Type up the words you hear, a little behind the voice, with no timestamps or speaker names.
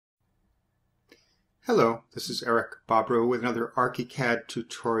Hello, this is Eric Bobrow with another ArchiCAD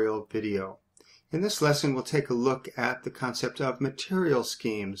tutorial video. In this lesson we'll take a look at the concept of material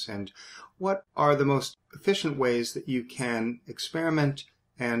schemes and what are the most efficient ways that you can experiment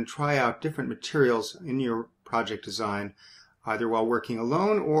and try out different materials in your project design, either while working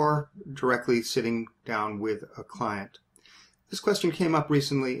alone or directly sitting down with a client. This question came up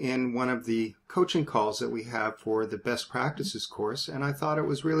recently in one of the coaching calls that we have for the Best Practices course, and I thought it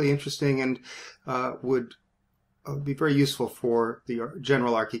was really interesting and would be very useful for the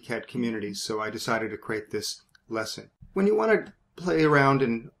general ArchiCAD community, so I decided to create this lesson. When you want to play around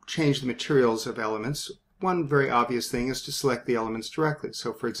and change the materials of elements, one very obvious thing is to select the elements directly.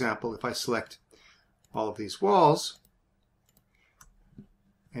 So for example, if I select all of these walls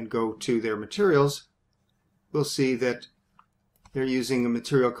and go to their materials, we'll see that they're using a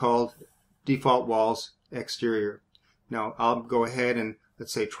material called Default Walls Exterior. Now I'll go ahead and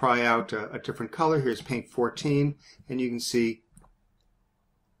let's say try out a different color. Here's paint 14, and you can see,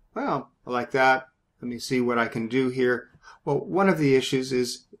 well, I like that. Let me see what I can do here. Well, one of the issues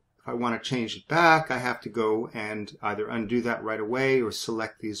is if I want to change it back, I have to go and either undo that right away or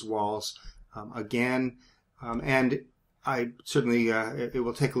select these walls again. And I certainly, it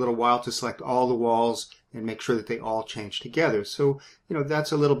will take a little while to select all the walls and make sure that they all change together. So,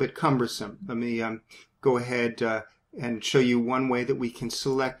 that's a little bit cumbersome. Let me go ahead and show you one way that we can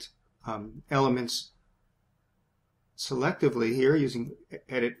select elements selectively here using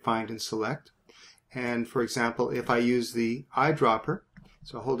Edit, Find, and Select. And for example, if I use the eyedropper,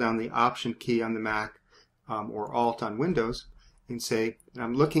 so I'll hold down the Option key on the Mac or Alt on Windows, and say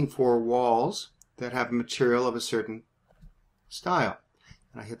I'm looking for walls that have a material of a certain style.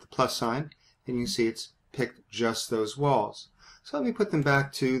 And I hit the plus sign, and you can see it's picked just those walls. So let me put them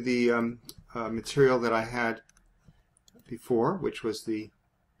back to the material that I had before, which was the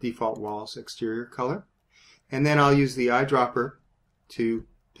Default Walls Exterior color. And then I'll use the eyedropper to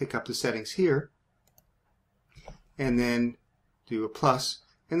pick up the settings here, and then do a plus,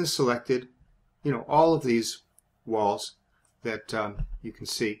 and the selected, all of these walls that you can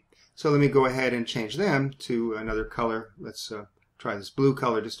see. So let me go ahead and change them to another color. Let's try this blue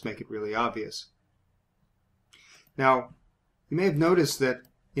color just to make it really obvious. Now, you may have noticed that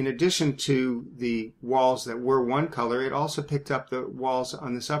in addition to the walls that were one color, it also picked up the walls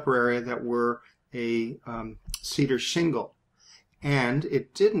on this upper area that were a cedar shingle. And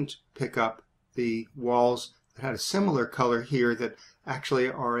it didn't pick up the walls that had a similar color here that actually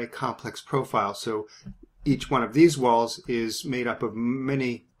are a complex profile. So each one of these walls is made up of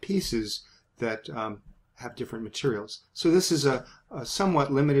many pieces that have different materials. So this is a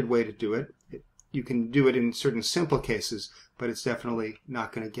somewhat limited way to do it. You can do it in certain simple cases, but it's definitely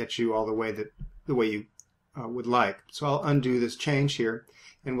not going to get you all the way you would like. So I'll undo this change here,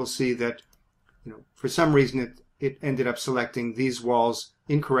 and we'll see that for some reason it ended up selecting these walls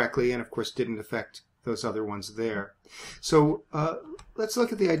incorrectly, and of course didn't affect those other ones there. So let's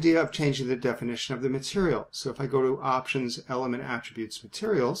look at the idea of changing the definition of the material. So if I go to Options, Element, Attributes,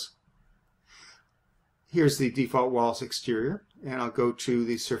 Materials, here's the Default Walls Exterior, and I'll go to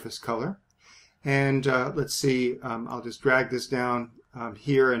the surface color. And let's see, I'll just drag this down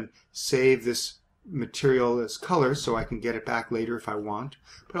here and save this material as color so I can get it back later if I want.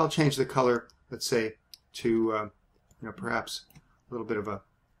 But I'll change the color, let's say, to perhaps a little bit of a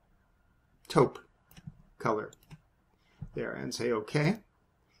taupe color there, and say OK.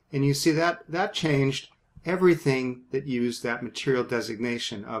 And you see that changed everything that used that material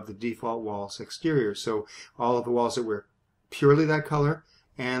designation of the Default Walls Exterior. So all of the walls that were purely that color,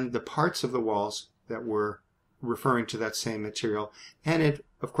 and the parts of the walls that were referring to that same material. And it,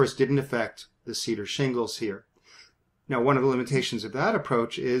 of course, didn't affect the cedar shingles here. Now, one of the limitations of that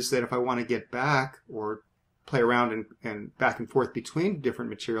approach is that if I want to get back or play around and back and forth between different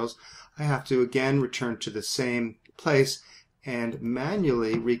materials, I have to again return to the same place and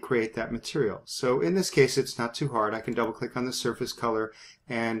manually recreate that material. So in this case, it's not too hard. I can double-click on the surface color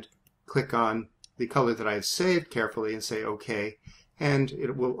and click on the color that I've saved carefully and say OK, and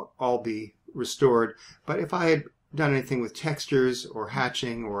it will all be restored. But if I had done anything with textures or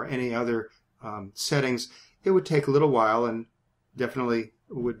hatching or any other settings, it would take a little while and definitely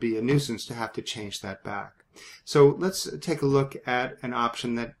would be a nuisance to have to change that back. So let's take a look at an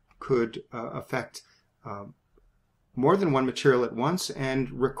option that could affect more than one material at once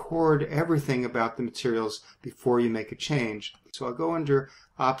and record everything about the materials before you make a change. So I'll go under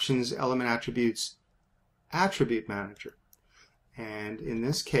Options, Element, Attributes, Attribute Manager. And in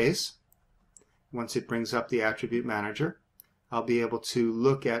this case, once it brings up the Attribute Manager, I'll be able to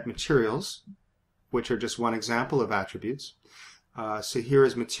look at materials, which are just one example of attributes. So here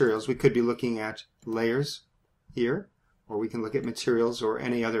is materials. We could be looking at layers here, or we can look at materials or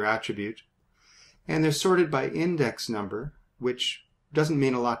any other attribute. And they're sorted by index number, which doesn't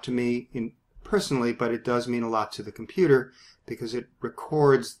mean a lot to me personally, but it does mean a lot to the computer because it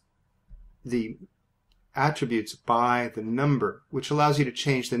records the attributes by the number, which allows you to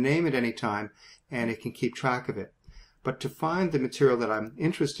change the name at any time, and it can keep track of it. But to find the material that I'm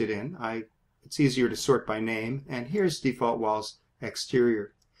interested in, it's easier to sort by name, and here's default walls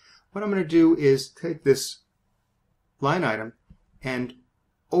exterior. What I'm going to do is take this line item and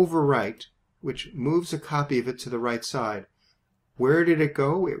overwrite, which moves a copy of it to the right side. Where did it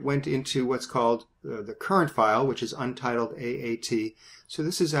go? It went into what's called the current file, which is untitled AAT. So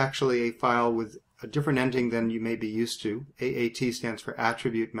this is actually a file with a different ending than you may be used to. AAT stands for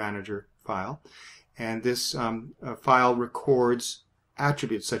Attribute Manager File. And this file records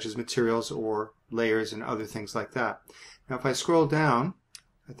attributes such as materials or layers and other things like that. Now if I scroll down,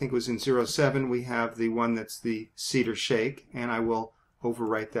 I think it was in 07, we have the one that's the cedar shake, and I will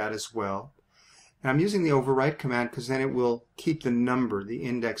overwrite that as well. And I'm using the overwrite command because then it will keep the number, the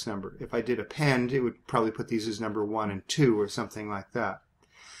index number. If I did append, it would probably put these as number 1 and 2 or something like that.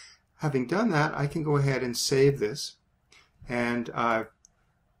 Having done that, I can go ahead and save this. And I've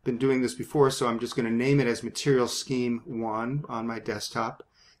been doing this before, so I'm just going to name it as Material Scheme 1 on my desktop,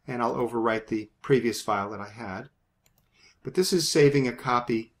 and I'll overwrite the previous file that I had. But this is saving a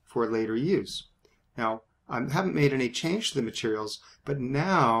copy for later use. Now, I haven't made any change to the materials, but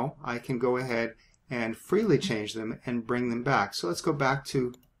now I can go ahead and freely change them and bring them back. So let's go back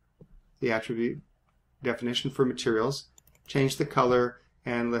to the attribute definition for materials, change the color,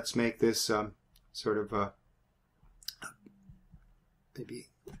 and let's make this sort of maybe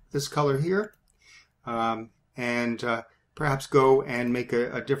this color here, and perhaps go and make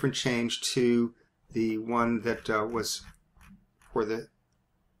a different change to the one that was for the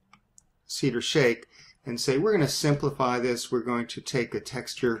cedar shake, and say we're going to simplify this. We're going to take a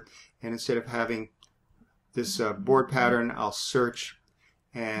texture, and instead of having this board pattern, I'll search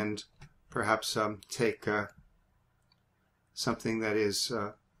and perhaps take something that is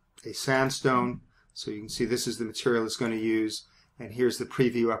a sandstone. So you can see this is the material it's going to use, and here's the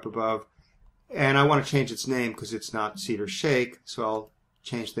preview up above. And I want to change its name because it's not cedar shake, so I'll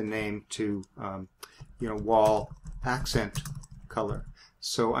change the name to wall accent color.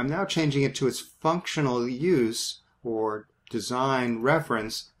 So I'm now changing it to its functional use or design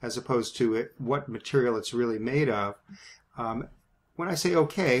reference as opposed to what material it's really made of. When I say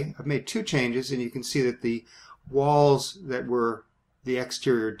OK, I've made 2 changes, and you can see that the walls that were the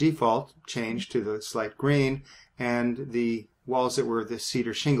exterior default changed to the slight green, and the walls that were the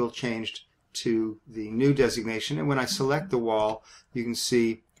cedar shingle changed to the new designation. And when I select the wall, you can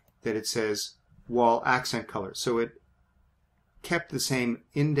see that it says wall accent color. So it kept the same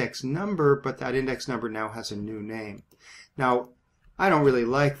index number, but that index number now has a new name. Now, I don't really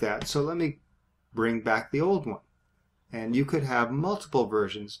like that, so let me bring back the old one. And you could have multiple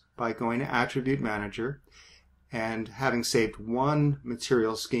versions by going to Attribute Manager and having saved one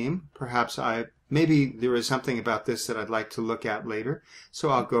material scheme. Perhaps maybe there is something about this that I'd like to look at later. So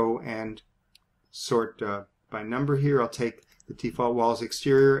I'll go and sort by number here. I'll take the default walls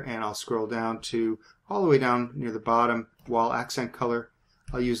exterior, and I'll scroll down to all the way down near the bottom, wall accent color.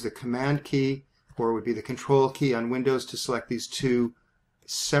 I'll use the Command key, or it would be the Control key on Windows, to select these 2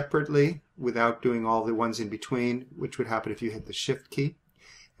 separately without doing all the ones in between, which would happen if you hit the Shift key.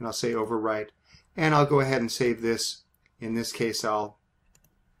 And I'll say Overwrite. And I'll go ahead and save this. In this case, I'll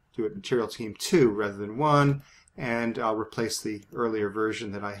do it Material Scheme 2 rather than 1, and I'll replace the earlier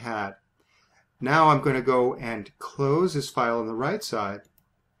version that I had. Now I'm going to go and close this file on the right side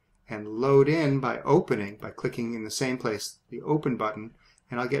and load in by clicking in the same place, the Open button,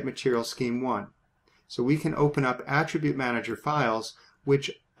 and I'll get Material Scheme 1. So we can open up Attribute Manager files,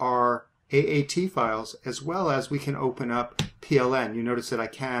 which are AAT files, as well as we can open up PLN. You notice that I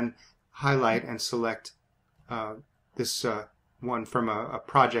can highlight and select this one from a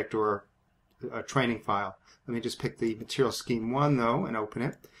project or a training file. Let me just pick the Material Scheme 1 though and open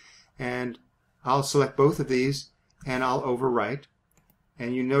it, and I'll select both of these and I'll overwrite,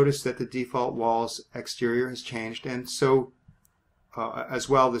 and you notice that the default walls exterior has changed, and so as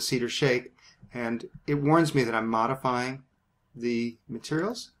well the cedar shake, and it warns me that I'm modifying the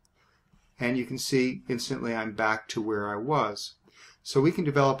materials, and you can see instantly I'm back to where I was. So we can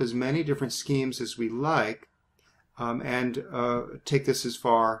develop as many different schemes as we like, and take this as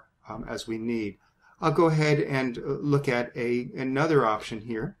far as we need. I'll go ahead and look at another option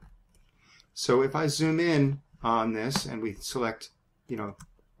here. So if I zoom in on this and we select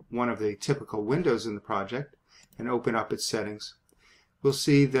one of the typical windows in the project and open up its settings, we'll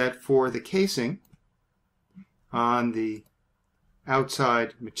see that for the casing on the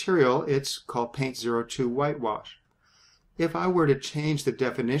outside material, it's called Paint 02 Whitewash. If I were to change the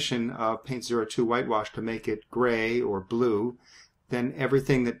definition of Paint 02 Whitewash to make it gray or blue, then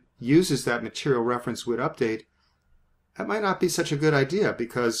everything that uses that material reference would update. That might not be such a good idea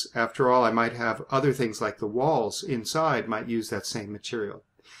because, after all, I might have other things like the walls inside might use that same material.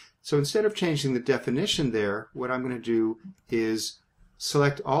 So instead of changing the definition there, what I'm going to do is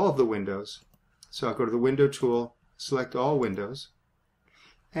select all of the windows. So I'll go to the Window tool, select all windows.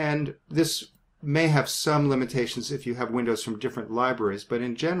 And this may have some limitations if you have windows from different libraries, but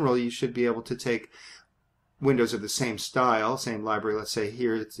in general you should be able to take windows of the same style, same library. Let's say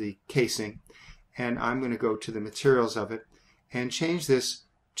here it's the casing, and I'm going to go to the materials of it and change this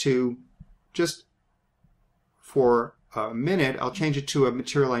to, just for a minute, I'll change it to a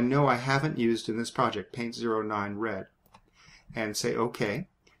material I know I haven't used in this project, Paint 09 Red, and say OK,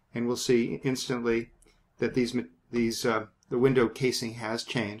 and we'll see instantly that the window casing has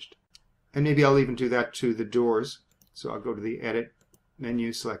changed. And maybe I'll even do that to the doors. So I'll go to the Edit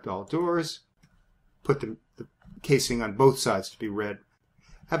menu, select all doors, put the casing on both sides to be red.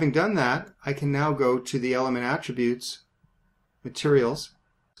 Having done that, I can now go to the Element Attributes, Materials,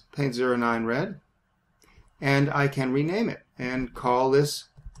 Paint 09 Red, and I can rename it and call this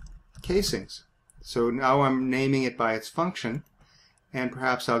Casings. So now I'm naming it by its function, and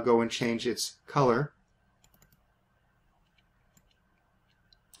perhaps I'll go and change its color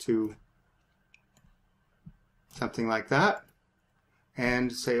to something like that,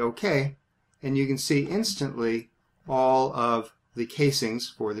 and say OK, and you can see instantly all of the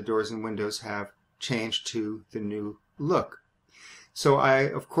casings for the doors and windows have changed to the new look. So I,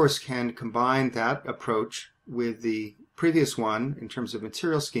 of course, can combine that approach with the previous one in terms of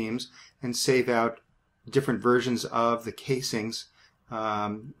material schemes and save out different versions of the casings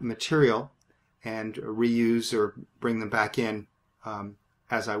material and reuse or bring them back in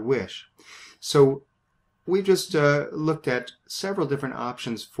as I wish. So we've just looked at several different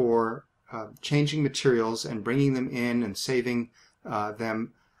options for changing materials and bringing them in and saving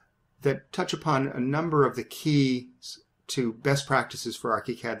them that touch upon a number of the keys to best practices for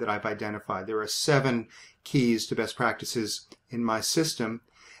ArchiCAD that I've identified. There are 7 keys to best practices in my system,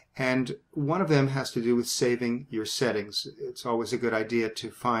 and one of them has to do with saving your settings. It's always a good idea to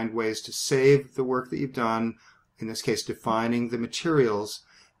find ways to save the work that you've done, in this case defining the materials,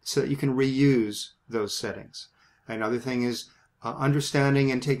 so that you can reuse those settings. Another thing is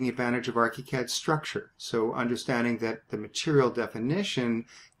understanding and taking advantage of ArchiCAD structure. So understanding that the material definition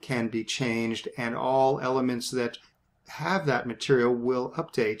can be changed and all elements that have that material will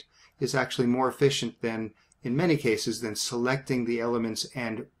update is actually more efficient than, in many cases, than selecting the elements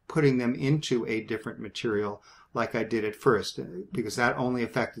and putting them into a different material like I did at first, because that only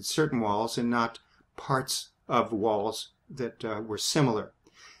affected certain walls and not parts of walls that were similar.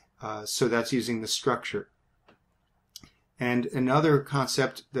 So that's using the structure. And another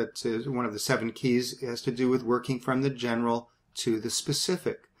concept that is one of the 7 keys has to do with working from the general to the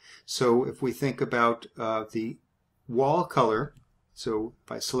specific. So if we think about the wall color, so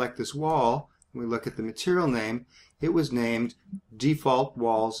if I select this wall and we look at the material name, it was named Default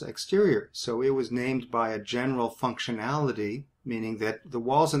Walls Exterior. So it was named by a general functionality, meaning that the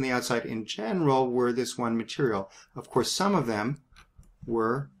walls on the outside in general were this one material. Of course, some of them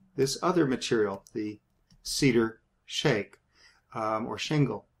were this other material, the cedar shake or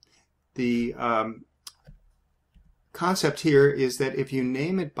shingle. The concept here is that if you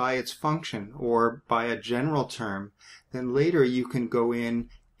name it by its function or by a general term, then later you can go in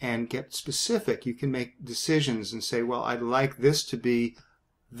and get specific. You can make decisions and say, well, I'd like this to be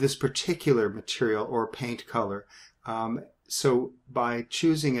this particular material or paint color. So by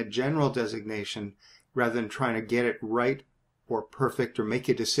choosing a general designation rather than trying to get it right or perfect or make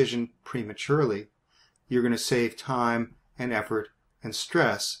a decision prematurely, you're going to save time and effort and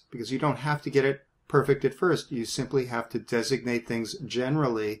stress, because you don't have to get it perfect at first. You simply have to designate things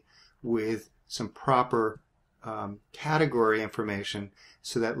generally with some proper category information,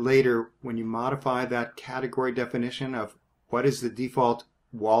 so that later when you modify that category definition of what is the default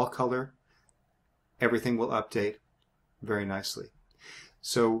wall color, everything will update very nicely.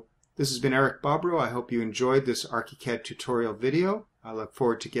 So this has been Eric Bobrow. I hope you enjoyed this ArchiCAD tutorial video. I look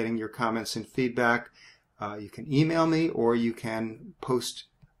forward to getting your comments and feedback. You can email me or you can post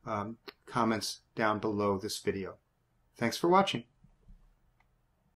comments down below this video. Thanks for watching.